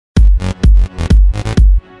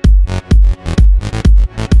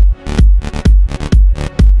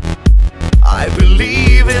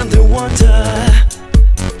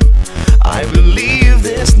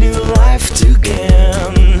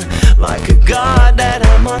heart that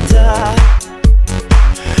I'm under.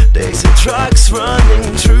 Days of drugs running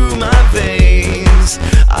through my veins.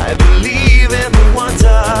 I believe in the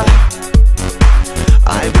wonder.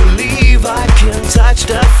 I believe I can touch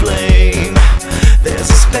the flame. There's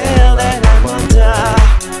a spell that I'm under.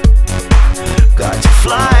 Got to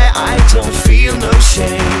fly, I don't feel no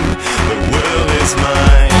shame. The world is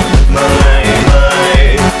mine, mine,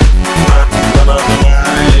 mine, mine,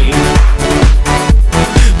 mine.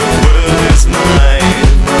 The world is mine,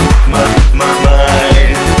 mine,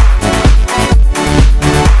 mine.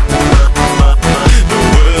 The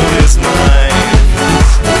world is mine.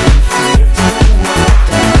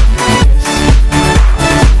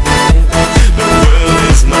 The world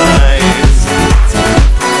is mine.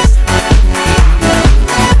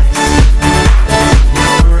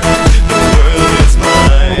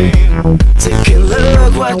 Take a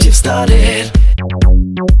look what you've started.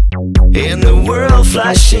 In the world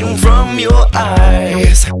flashing from your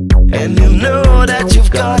eyes, and you know that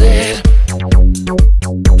you've got it.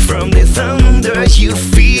 From the thunder you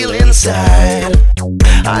feel inside,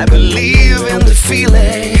 I believe in the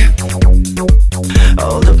feeling.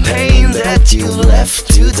 All the pain that you left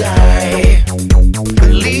to die.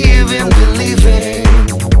 Believe in believing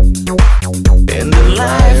in the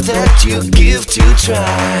life that you give to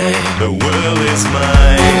try. The world is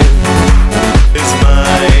mine, is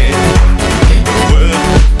mine.